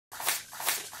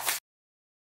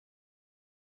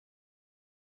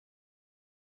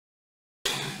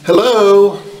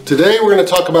Hello! Today we're going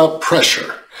to talk about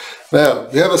pressure. Now,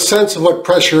 you have a sense of what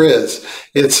pressure is.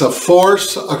 It's a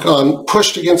force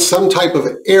pushed against some type of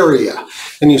area,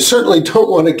 and you certainly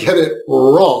don't want to get it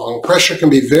wrong. Pressure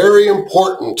can be very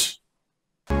important.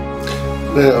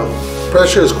 Now,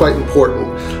 pressure is quite important.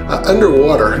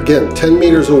 Underwater, again, 10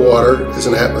 meters of water is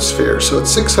an atmosphere, so it's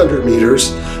 600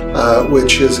 meters,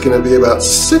 which is going to be about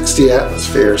 60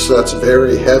 atmospheres, so that's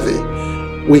very heavy.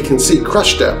 We can see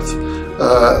crush depth.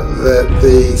 That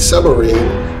the submarine,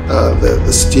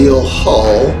 the steel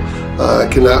hull,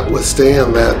 cannot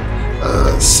withstand that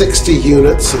 60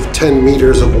 units of 10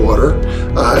 meters of water,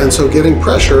 and so getting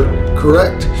pressure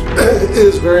correct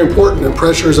is very important, and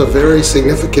pressure is a very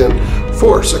significant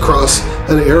force across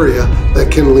an area that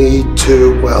can lead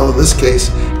to, well, in this case,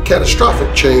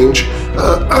 catastrophic change,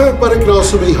 but it can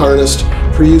also be harnessed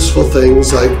for useful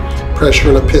things like pressure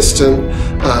in a piston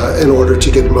in order to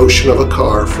get motion of a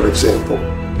car, for example.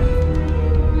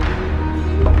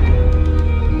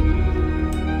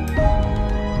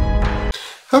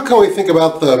 How can we think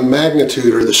about the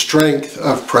magnitude or the strength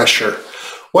of pressure?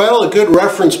 Well, a good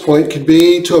reference point could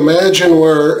be to imagine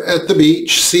we're at the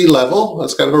beach, sea level,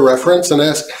 that's kind of a reference, and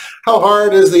ask how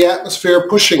hard is the atmosphere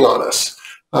pushing on us?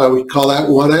 We call that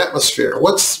 1 atmosphere.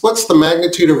 What's the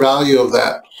magnitude or value of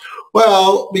that?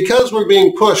 Well, because we're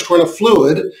being pushed, we're in a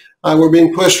fluid, we're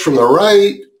being pushed from the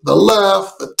right, the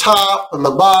left, the top, and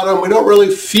the bottom. We don't really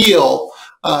feel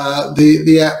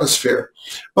the atmosphere.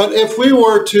 But if we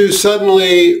were to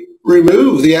suddenly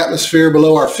remove the atmosphere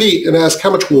below our feet and ask how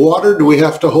much water do we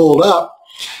have to hold up,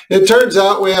 it turns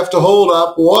out we have to hold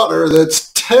up water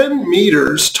that's 10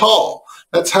 meters tall.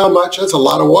 That's how much, that's a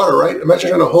lot of water, right? Imagine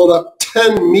trying to hold up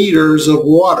 10 meters of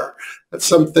water. That's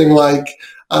something like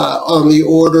on the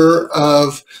order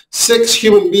of 6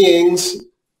 human beings.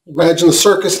 Imagine the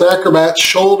circus and acrobats,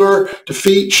 shoulder to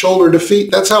feet, shoulder to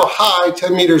feet. That's how high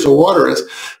 10 meters of water is.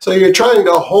 So you're trying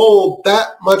to hold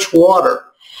that much water.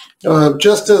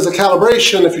 Just as a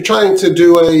calibration, if you're trying to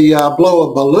do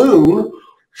blow a balloon,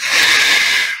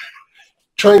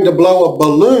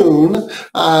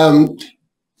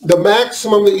 the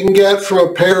maximum that you can get from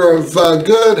a pair of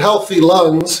good, healthy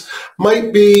lungs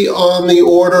might be on the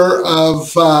order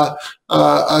of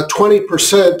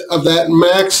 20% of that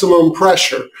maximum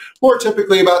pressure, or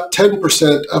typically about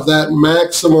 10% of that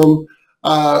maximum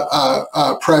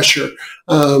pressure.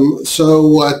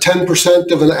 So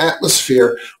 10% of an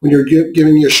atmosphere when you're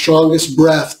giving your strongest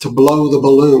breath to blow the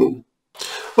balloon.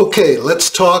 Okay,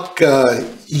 let's talk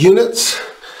units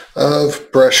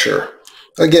of pressure.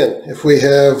 Again, if we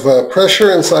have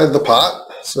pressure inside the pot,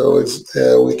 so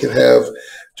we could have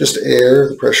just air,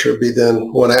 the pressure would be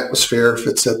then 1 atmosphere if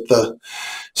it's at the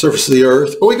surface of the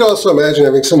earth. But we can also imagine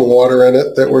having some water in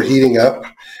it that we're heating up,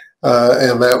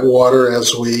 and that water,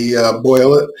 as we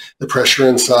boil it, the pressure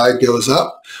inside goes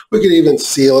up. We could even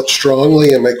seal it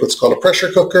strongly and make what's called a pressure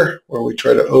cooker, where we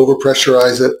try to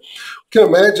over-pressurize it. We can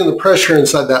imagine the pressure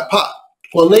inside that pot.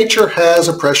 Well, nature has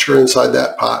a pressure inside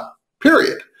that pot,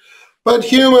 period. But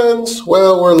humans,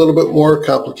 well, we're a little bit more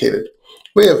complicated.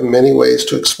 We have many ways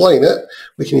to explain it.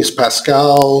 We can use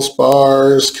pascals,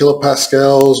 bars,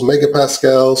 kilopascals,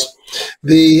 megapascals.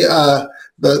 The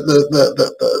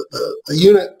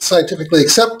unit scientifically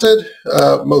accepted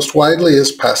most widely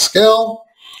is Pascal.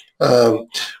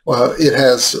 Well, it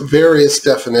has various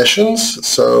definitions.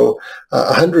 So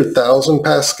 100,000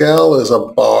 Pascal is a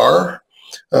bar.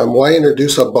 Why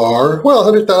introduce a bar? Well,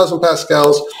 100,000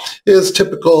 pascals is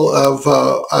typical of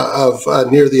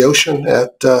near the ocean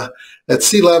at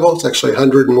sea level. It's actually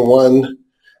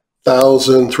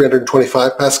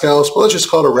 101,325 pascals, but let's just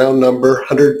call it a round number,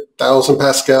 100,000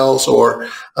 pascals or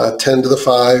 10 to the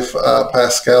 5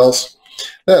 pascals.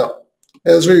 Now,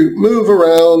 as we move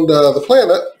around the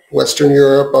planet, Western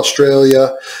Europe,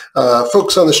 Australia,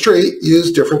 folks on the street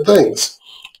use different things.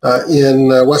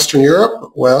 In Western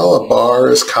Europe, well, a bar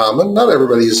is common. Not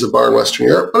everybody uses a bar in Western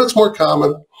Europe, but it's more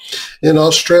common. In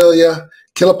Australia,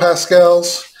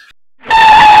 kilopascals.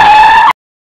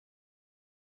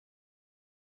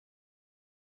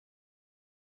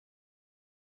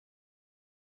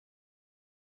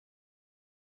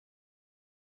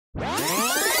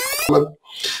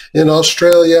 In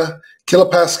Australia,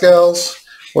 kilopascals,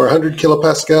 or 100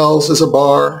 kilopascals is a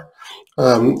bar.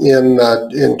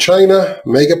 In China,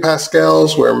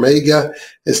 megapascals, where mega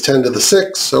is 10 to the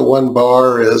 6, so 1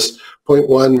 bar is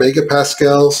 0.1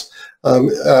 megapascals.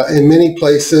 In many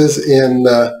places in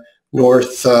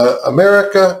North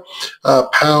America,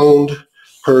 pound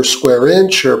per square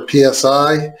inch, or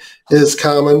PSI, is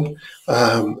common,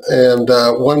 and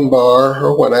 1 bar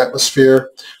or 1 atmosphere,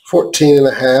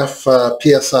 14.5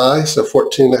 psi, so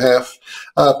 14.5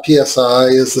 PSI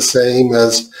is the same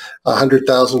as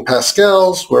 100,000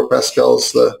 pascals, where Pascal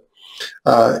is the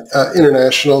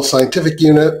international scientific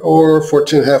unit, or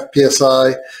 14.5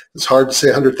 psi. It's hard to say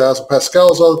 100,000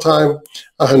 pascals all the time.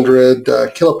 100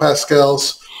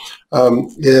 kilopascals.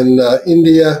 In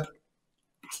India,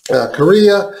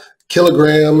 Korea,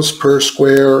 kilograms per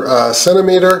square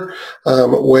centimeter,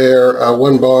 where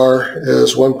 1 bar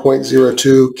is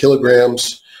 1.02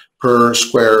 kilograms per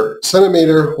square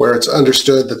centimeter, where it's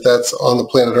understood that that's on the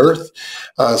planet Earth.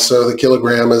 So the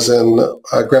kilogram is in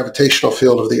a gravitational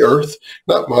field of the Earth,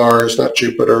 not Mars, not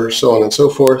Jupiter, so on and so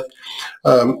forth.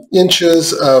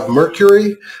 Inches of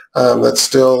mercury, that's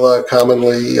still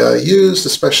commonly used,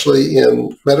 especially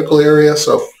in medical area.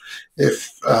 So if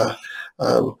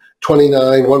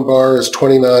 29, 1 bar is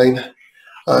 29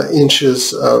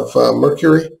 inches of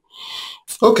mercury.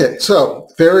 Okay, so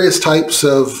various types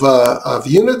of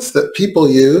units that people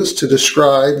use to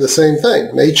describe the same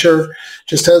thing. Nature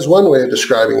just has one way of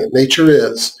describing it. Nature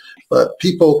is, but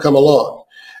people come along.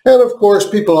 And of course,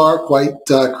 people are quite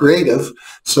creative.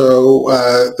 So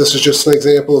this is just an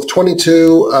example of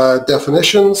 22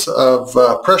 definitions of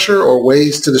pressure, or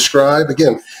ways to describe.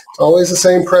 Again, it's always the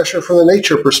same pressure from the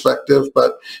nature perspective,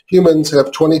 but humans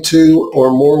have 22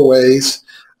 or more ways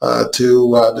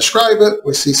to describe it.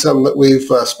 We see some that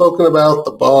we've spoken about,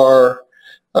 the bar,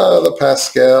 the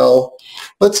Pascal.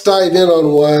 Let's dive in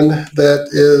on one that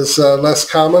is less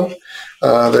common.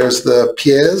 There's the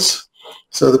pièce.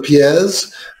 So the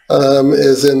pièce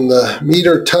is in the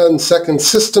meter-ton-second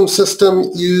system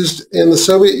used in the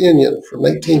Soviet Union from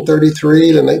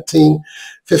 1933 to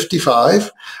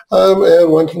 1955.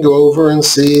 And one can go over and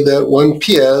see that 1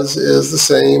 pièce is the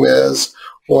same as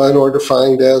 1, or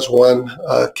defined as 1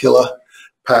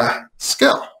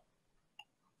 kilopascal.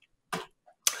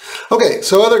 Okay,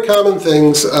 so other common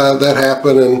things that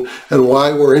happen and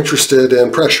why we're interested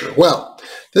in pressure. Well,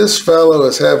 this fellow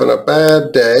is having a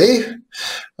bad day.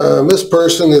 This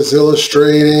person is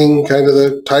illustrating kind of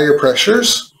the tire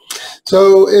pressures.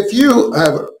 So if you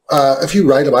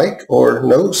ride a bike, or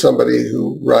know somebody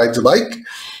who rides a bike,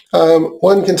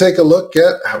 one can take a look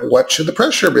at what should the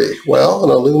pressure be. Well, an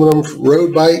aluminum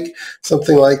road bike,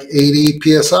 something like 80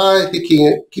 psi,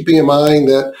 keeping in mind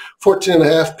that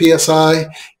 14.5 psi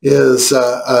is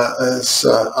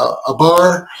a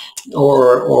bar,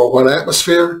 or 1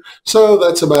 atmosphere. So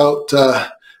that's about,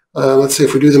 let's see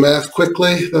if we do the math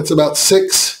quickly, that's about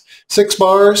 6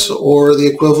 bars, or the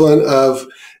equivalent of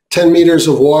 10 meters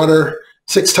of water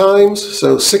 6 times,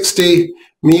 so 60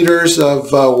 meters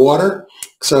of water.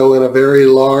 So in a very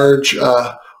large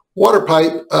water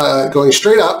pipe going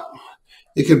straight up,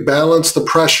 you could balance the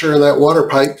pressure in that water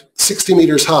pipe 60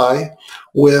 meters high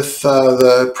with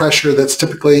the pressure that's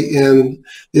typically in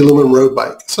the aluminum road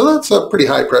bike. So that's a pretty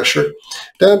high pressure.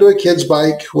 Down to a kid's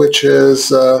bike, which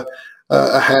is a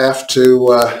half to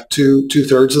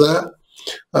 2/3 of that.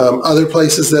 Other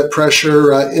places that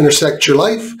pressure intersect your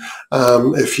life.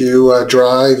 If you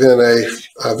drive in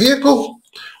a vehicle,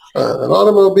 an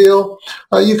automobile,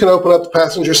 you can open up the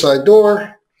passenger side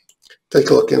door, take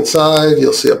a look inside,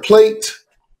 you'll see a plate.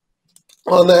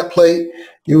 On that plate,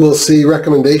 you will see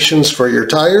recommendations for your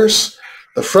tires.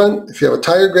 The front, if you have a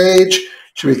tire gauge,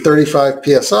 should be 35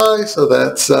 psi, so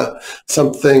that's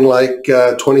something like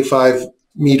 25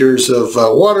 meters of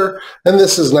water, and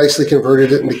this is nicely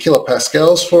converted into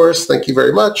kilopascals for us. Thank you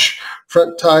very much.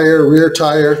 Front tire, rear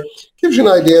tire, gives you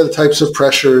an idea of the types of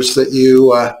pressures that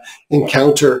you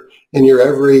encounter in your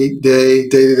everyday,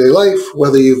 day-to-day life,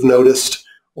 whether you've noticed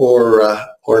or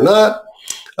not.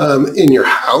 In your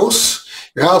house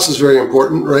is very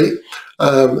important, right?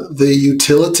 The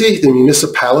utility, the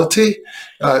municipality,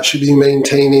 should be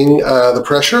maintaining the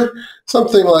pressure.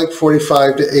 Something like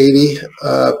 45 to 80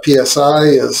 psi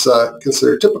is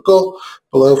considered typical.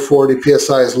 Below 40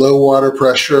 psi is low water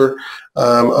pressure.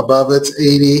 Above it's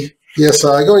 80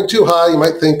 psi. Going too high, you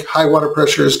might think high water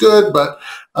pressure is good, but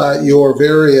your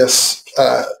various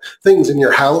things in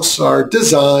your house are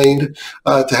designed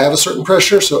to have a certain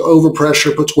pressure. So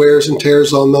overpressure puts wears and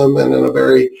tears on them, and in a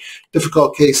very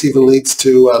difficult case even leads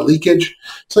to leakage.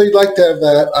 So you'd like to have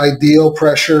that ideal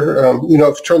pressure. If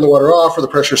you turn the water off or the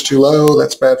pressure is too low,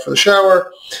 that's bad for the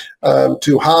shower.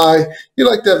 Too high, you'd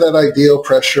like to have that ideal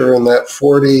pressure in that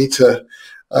 40 to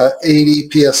 80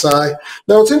 psi.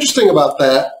 Now what's interesting about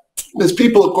that is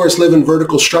people, of course, live in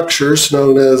vertical structures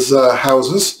known as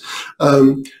houses.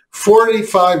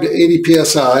 45 to 80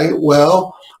 psi,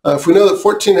 well, if we know that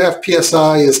 14.5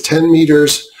 psi is 10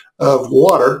 meters of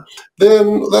water,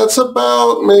 then that's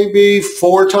about maybe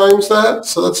 4 times that.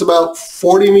 So that's about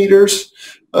 40 meters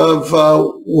of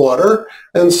water.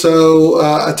 And so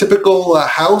a typical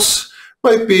house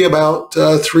might be about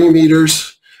 3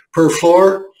 meters per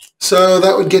floor. So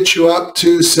that would get you up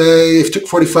to, say, if you took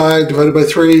 45 divided by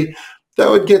 3, that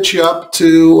would get you up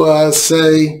to,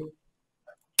 say,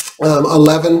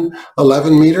 11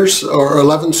 meters or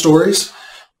 11 stories.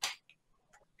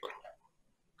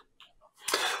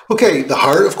 Okay, the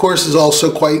heart, of course, is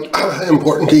also quite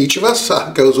important to each of us,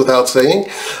 goes without saying.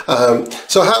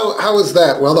 So how is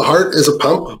that? Well, the heart is a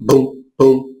pump, boom,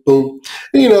 boom, boom.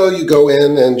 And, you go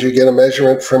in and you get a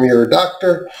measurement from your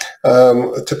doctor.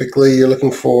 Typically, you're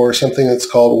looking for something that's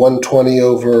called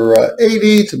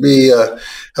 120/80 to be a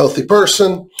healthy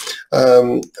person.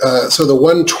 So the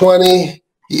 120,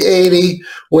 the 80,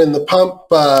 when the pump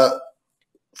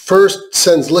first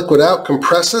sends liquid out,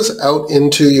 compresses out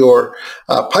into your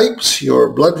pipes,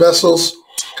 your blood vessels,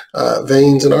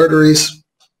 veins and arteries.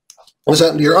 Goes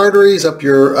out into your arteries, up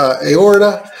your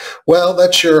aorta. Well,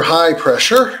 that's your high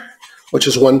pressure, which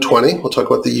is 120. We'll talk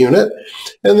about the unit.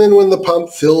 And then when the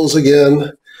pump fills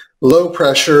again, low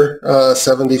pressure,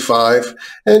 75,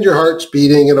 and your heart's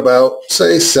beating at about,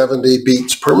 say, 70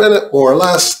 beats per minute, more or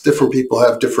less. Different people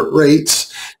have different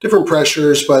rates, different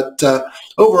pressures, but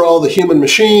overall, the human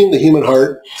machine, the human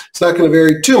heart, it's not going to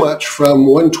vary too much from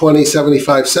 120,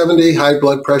 75, 70. High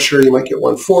blood pressure, you might get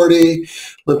 140.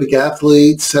 Olympic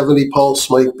athletes, 70 pulse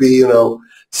might be,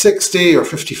 60 or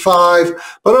 55.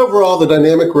 But overall, the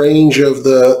dynamic range of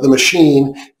the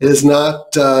machine is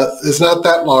not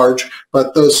that large,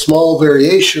 but those small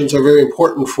variations are very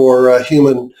important for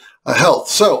human health.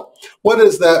 So what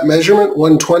is that measurement,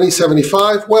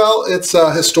 120/75? Well, it's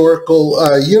a historical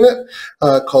unit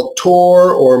called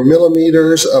torr, or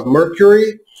millimeters of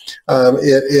mercury.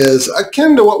 It is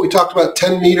akin to what we talked about,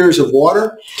 10 meters of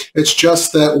water. It's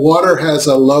just that water has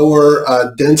a lower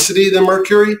density than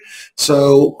mercury.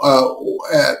 So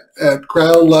at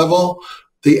ground level,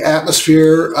 the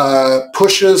atmosphere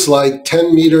pushes like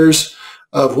 10 meters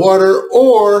of water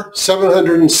or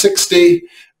 760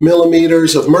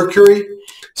 millimeters of mercury.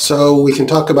 So we can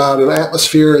talk about an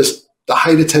atmosphere as the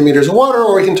height of 10 meters of water,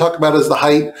 or we can talk about it as the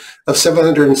height of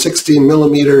 760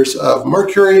 millimeters of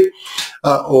mercury,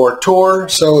 or torr.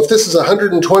 So if this is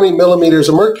 120 millimeters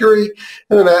of mercury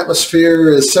and an atmosphere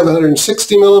is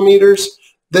 760 millimeters,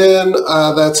 then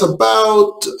that's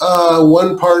about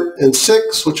 1 part in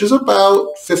 6, which is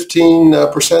about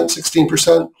 15%,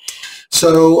 16%.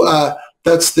 So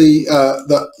that's the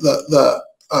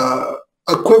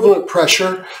equivalent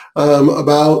pressure,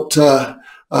 about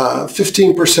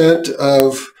 15%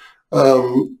 of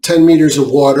 10 meters of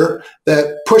water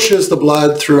that pushes the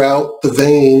blood throughout the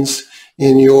veins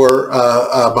in your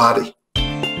body.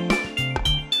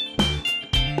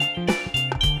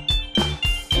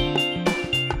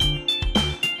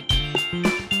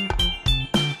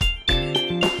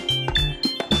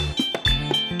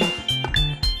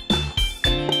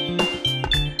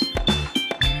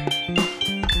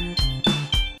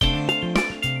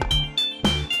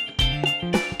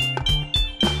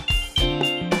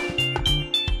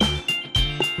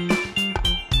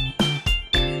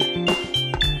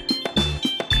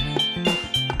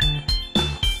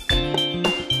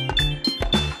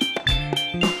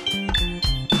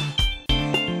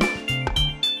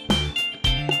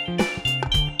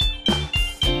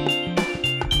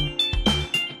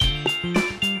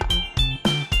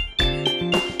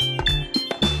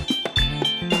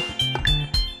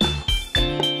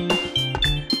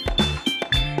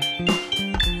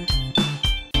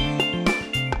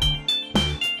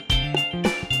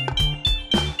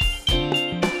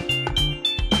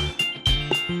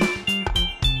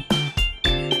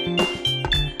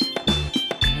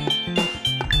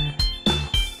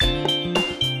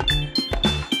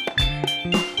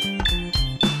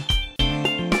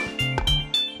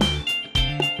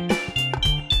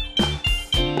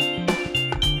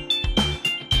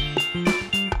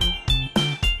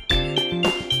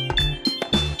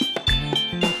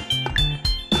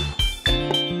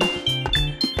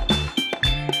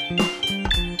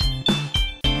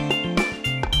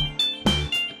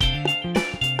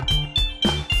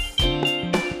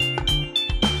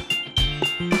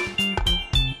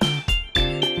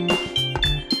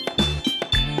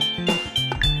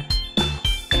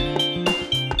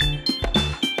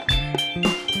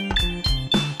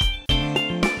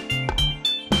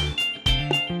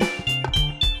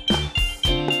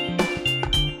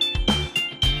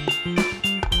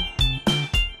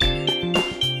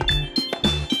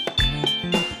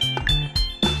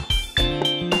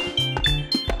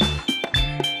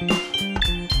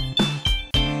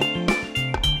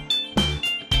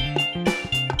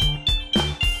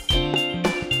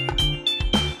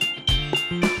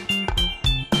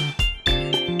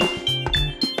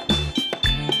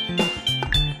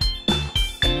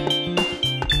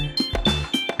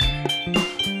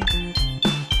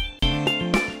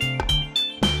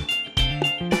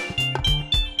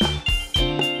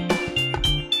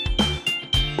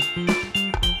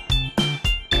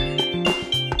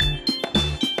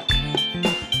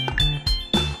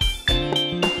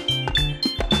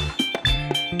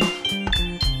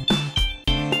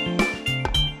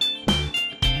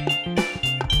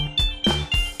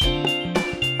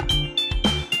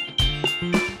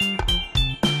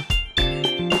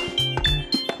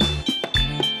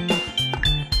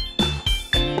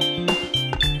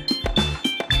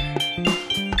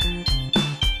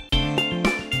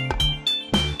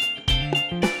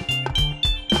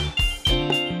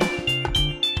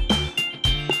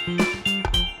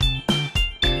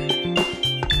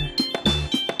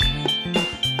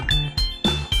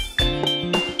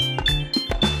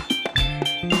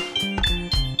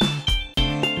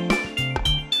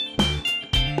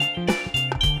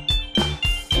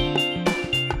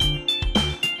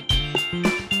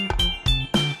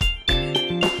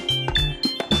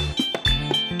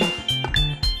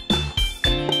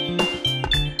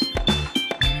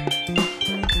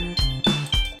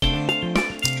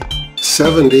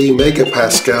 70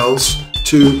 megapascals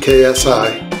to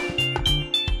KSI.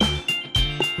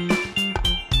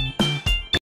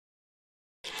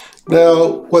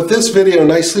 Now, what this video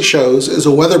nicely shows is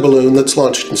a weather balloon that's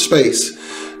launched in space.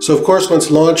 So of course, when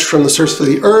it's launched from the surface of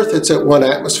the Earth, it's at 1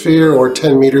 atmosphere or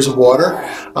 10 meters of water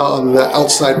on the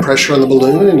outside pressure on the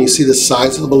balloon, and you see the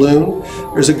size of the balloon.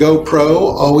 There's a GoPro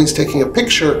always taking a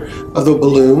picture of the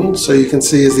balloon, so you can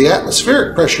see as the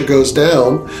atmospheric pressure goes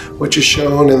down, which is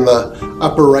shown in the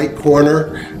upper right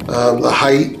corner, the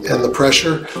height and the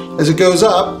pressure. As it goes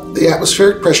up, the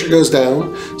atmospheric pressure goes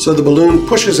down, so the balloon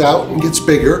pushes out and gets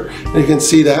bigger, and you can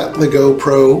see that in the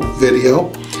GoPro video.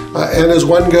 And as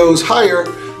one goes higher,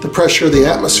 the pressure of the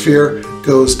atmosphere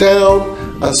goes down,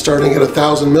 starting at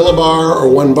 1,000 millibar or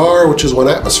 1 bar, which is 1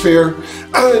 atmosphere.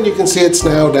 And you can see it's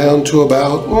now down to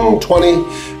about 20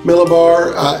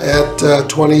 millibar at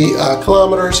 20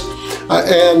 kilometers.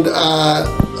 And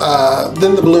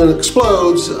then the balloon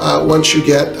explodes once you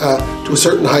get to a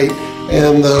certain height,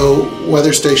 and the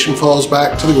weather station falls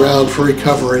back to the ground for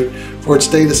recovery for its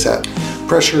data set.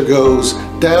 Pressure goes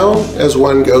down as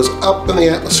one goes up in the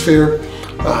atmosphere,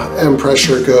 and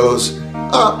pressure goes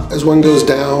up as one goes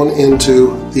down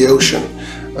into the ocean.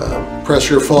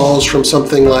 Pressure falls from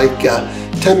something like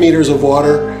 10 meters of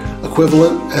water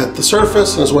equivalent at the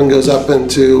surface, and as one goes up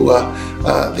into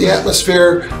the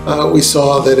atmosphere, we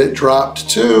saw that it dropped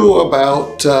to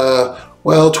about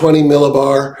 20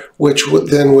 millibar, which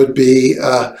then would be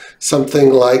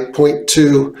something like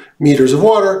 0.2 meters of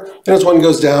water. And as one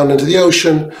goes down into the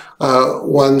ocean,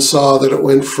 one saw that it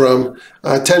went from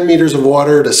 10 meters of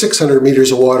water to 600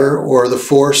 meters of water, or the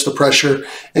force, the pressure,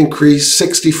 increased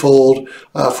 60-fold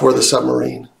for the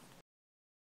submarine.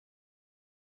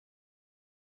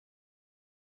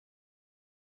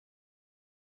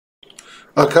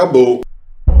 Acabou.